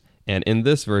Challengers. And in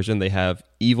this version, they have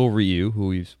Evil Ryu, who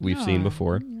we've seen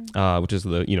before, which is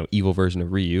the evil version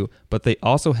of Ryu. But they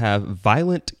also have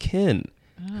Violent Ken,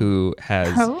 who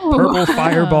has purple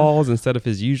fireballs instead of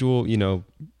his usual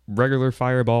regular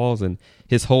fireballs, and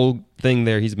his whole thing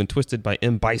there, he's been twisted by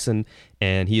M. Bison,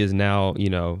 and he is now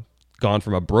gone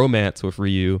from a bromance with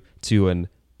Ryu to an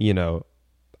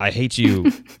I hate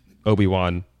you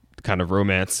Obi-Wan kind of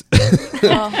romance.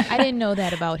 Well, I didn't know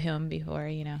that about him before,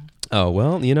 Oh,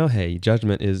 well, hey,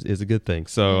 judgment is a good thing.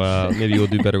 So maybe you'll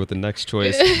do better with the next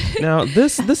choice. Now,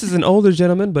 this is an older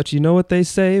gentleman, but you know what they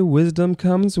say, wisdom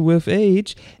comes with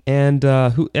age. And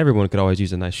everyone could always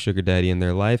use a nice sugar daddy in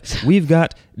their life. We've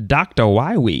got Dr.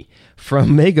 Wily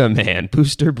from Mega Man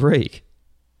Booster Break.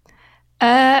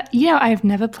 I've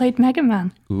never played Mega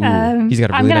Man. Ooh, he's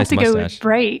got a really I'm gonna nice have to go mustache. with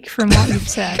break from what you've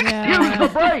said. Use the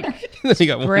brake. He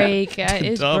got one. break.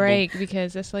 It's Double. break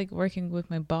because that's like working with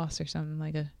my boss or something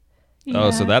like a. Oh,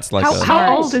 so that's like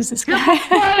how old is this guy?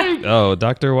 Oh,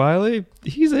 Dr. Wily?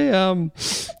 He's a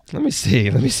let me see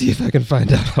if I can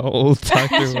find out how old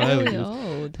Dr. He's Wily really is.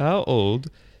 old. How old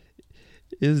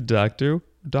is Dr.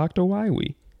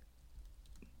 Wily?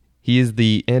 He is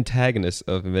the antagonist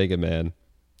of Mega Man.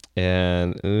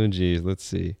 And oh geez, let's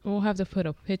see. We'll have to put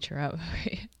a picture up.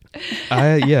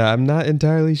 I'm not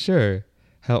entirely sure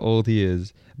how old he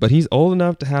is, but he's old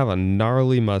enough to have a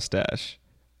gnarly mustache.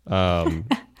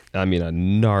 I mean, a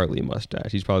gnarly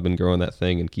mustache. He's probably been growing that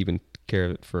thing and keeping care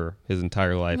of it for his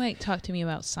entire You life. might talk to me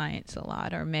about science a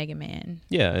lot or Mega Man.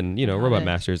 Yeah, and Robot Got it.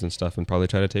 Masters and stuff, and probably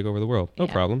try to take over the world. No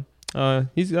Yeah. problem.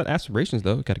 He's got aspirations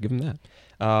though. Got to give him that.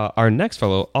 Our next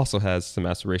fellow also has some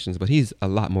aspirations, but he's a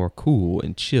lot more cool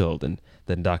and chilled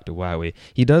than Dr. Wily.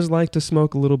 He does like to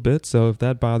smoke a little bit, so if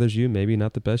that bothers you, maybe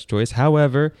not the best choice.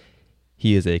 However,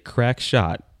 he is a crack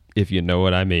shot, if you know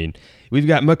what I mean. We've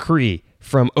got McCree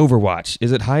from Overwatch.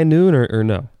 Is it High Noon or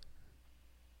no?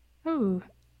 Ooh.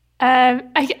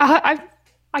 I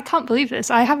can't believe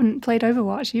this. I haven't played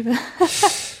Overwatch either.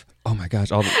 Oh my gosh!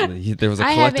 There was a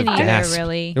I collective haven't either, gasp.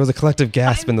 really. There was a collective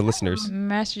gasp in the listeners.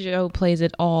 Master Joe plays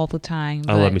it all the time.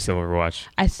 I love but me some Overwatch.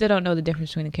 I still don't know the difference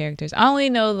between the characters. I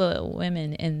only know the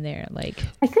women in there. Like,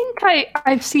 I think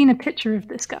I've seen a picture of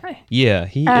this guy. Yeah,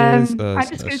 he is. I'm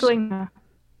just googling now.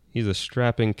 He's a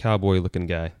strapping cowboy-looking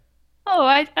guy. Oh,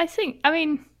 I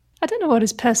don't know what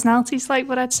his personality's like,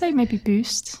 but I'd say maybe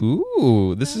Boost.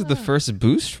 Ooh, this is the first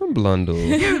boost from Blundell.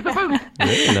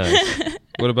 Very nice.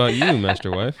 What about you, Master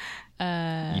Wife?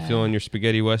 You feeling your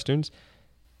spaghetti westerns?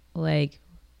 like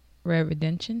Red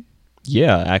Redemption.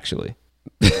 Yeah, actually.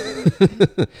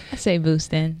 I say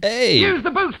boost in. Hey, Use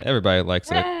the boost. everybody likes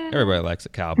it. Everybody likes a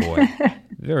cowboy.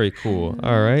 Very cool.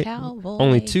 All right. Cowboy.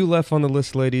 Only 2 left on the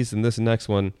list, ladies, and this next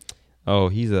one. Oh,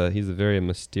 he's a very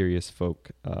mysterious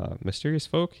folk. Mysterious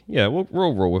folk? Yeah, we'll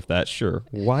roll with that. Sure,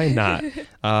 why not?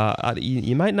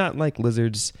 You might not like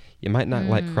lizards. You might not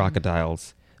like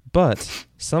crocodiles, But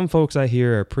some folks I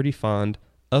hear are pretty fond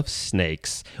of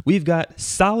snakes. We've got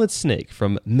Solid Snake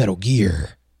from Metal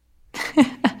Gear.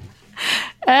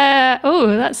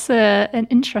 That's an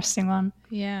interesting one.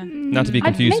 Yeah. Not to be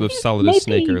confused with Solidus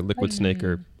Snake or Liquid Snake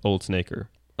or Old Snake or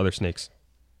other snakes.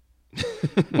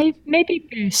 Maybe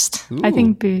Boost. I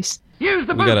think Boost. Use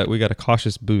the boost. We got a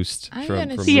cautious boost I'm from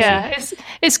gonna Lucy. Yeah,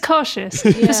 it's cautious.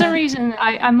 For some reason,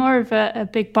 I'm more of a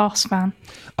Big Boss fan.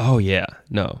 Oh yeah,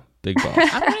 no, Big Boss.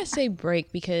 I'm gonna say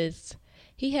Break because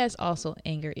he has also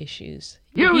anger issues.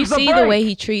 Use If you the see the brake. way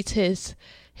he treats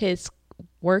his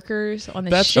workers on the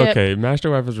That's ship. okay.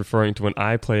 Master Wife was referring to when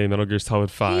I play Metal Gear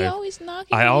Solid 5. He always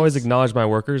knocking. I always acknowledge my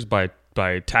workers by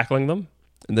tackling them,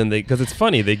 and then because it's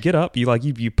funny, they get up,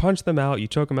 you punch them out, you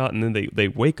choke them out, and then they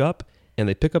wake up and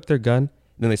they pick up their gun, and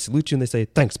then they salute you and they say,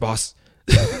 "Thanks, boss."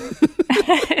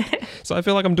 So I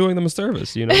feel like I'm doing them a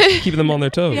service, keeping them on their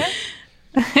toes.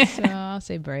 So I'll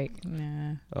say Break.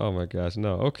 Nah. Oh my gosh,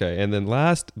 no. Okay, and then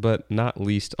last but not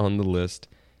least on the list,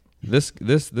 this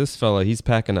fella, he's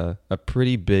packing a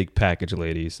pretty big package,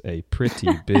 ladies. A pretty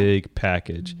big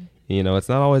package. It's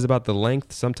not always about the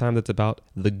length. Sometimes it's about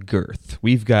the girth.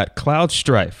 We've got Cloud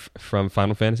Strife from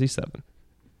Final Fantasy VII.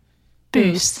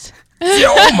 Boost.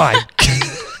 Oh my!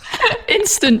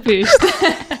 Instant boost.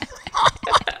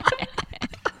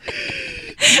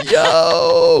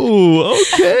 Yo,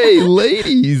 okay,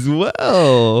 ladies.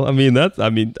 Well,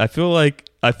 I feel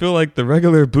like the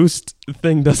regular boost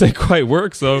thing doesn't quite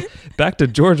work. So back to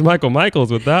George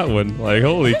Michaels with that one. Like,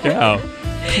 holy cow!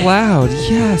 Cloud,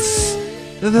 yes,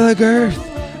 the girth.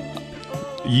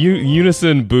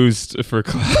 Unison boost for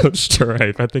Cloud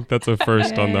Strife. I think that's a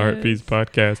first on the Heartbeats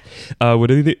podcast.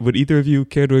 Would either of you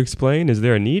care to explain? Is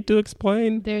there a need to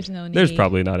explain? There's no need. There's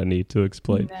probably not a need to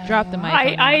explain. Drop the mic. on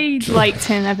that. I liked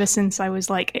him ever since I was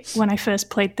when I first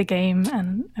played the game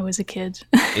and I was a kid.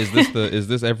 Is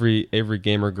this every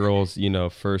gamer girl's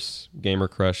first gamer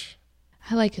crush?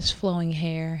 I like his flowing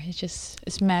hair.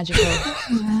 It's magical.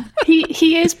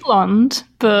 He is blonde,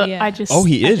 but Yeah. I just. Oh,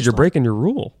 he I is. just You're like- breaking your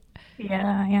rule.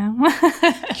 Yeah.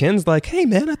 Ken's like, hey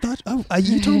man, I thought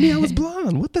you told me I was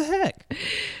blonde. What the heck?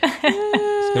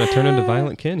 It's gonna turn into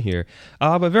Violent Ken here.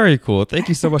 But very cool. Thank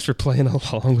you so much for playing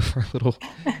along with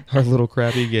our little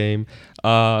crappy game.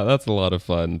 That's a lot of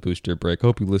fun. Booster Break.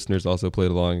 Hope you listeners also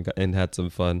played along and had some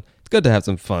fun. It's good to have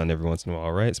some fun every once in a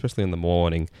while, right? Especially in the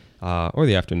morning or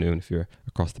the afternoon if you're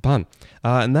across the pond.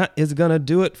 And that is gonna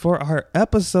do it for our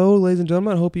episode, ladies and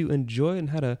gentlemen. I hope you enjoyed and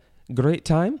had a great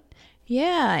time.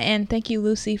 Yeah, and thank you,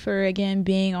 Lucy, for again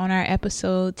being on our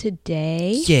episode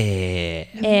today. Yeah.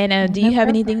 And do you have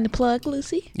anything to plug,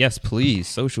 Lucy? Yes, please.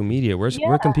 Social media. Where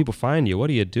can people find you? What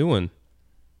are you doing?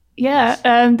 Yeah,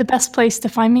 the best place to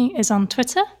find me is on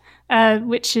Twitter,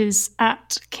 which is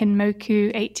at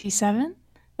Kinmoku87.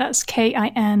 That's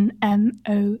KINMOKU.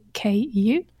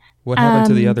 What happened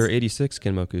to the And- other 86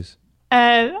 Kinmokus?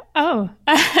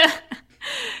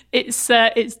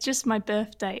 It's just my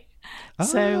birthday.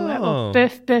 So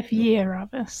birth year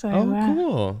rather. So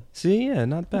Cool. See, yeah,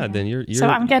 not bad. Then you're so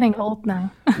I'm getting old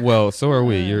now. well. So are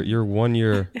we. You're 1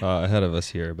 year ahead of us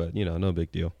here, but no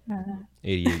big deal.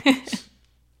 88.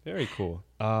 Very cool.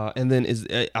 And then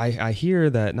I hear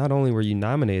that not only were you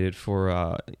nominated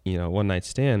for One Night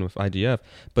Stand with IGF,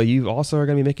 but you also are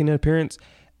going to be making an appearance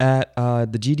at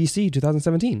the GDC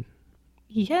 2017.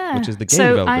 Yeah. Which is the Game so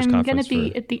Developers I'm going Conference to be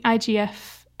for- at the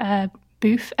IGF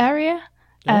booth area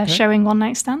Okay. showing One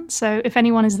Night Stand. So if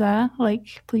anyone is there,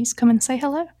 please come and say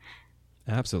hello.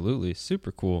 Absolutely.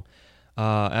 Super cool.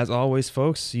 As always,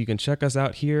 folks, you can check us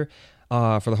out here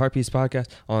for the Heartpiece Podcast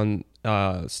on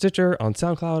Stitcher, on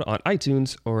SoundCloud, on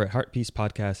iTunes, or at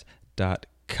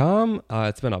heartpiecespodcast.com.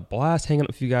 It's been a blast hanging out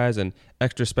with you guys, and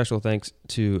extra special thanks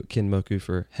to Kinmoku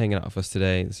for hanging out with us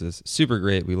today. This is super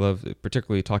great. We love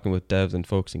particularly talking with devs and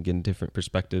folks and getting different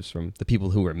perspectives from the people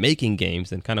who are making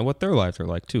games and kind of what their lives are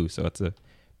like too. So it's a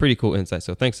pretty cool insight.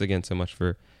 So thanks again so much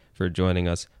for joining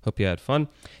us. Hope you had fun,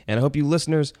 and I hope you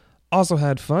listeners also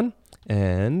had fun.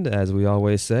 And as we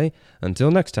always say, until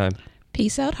next time.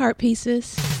 Peace out, heart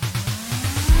pieces.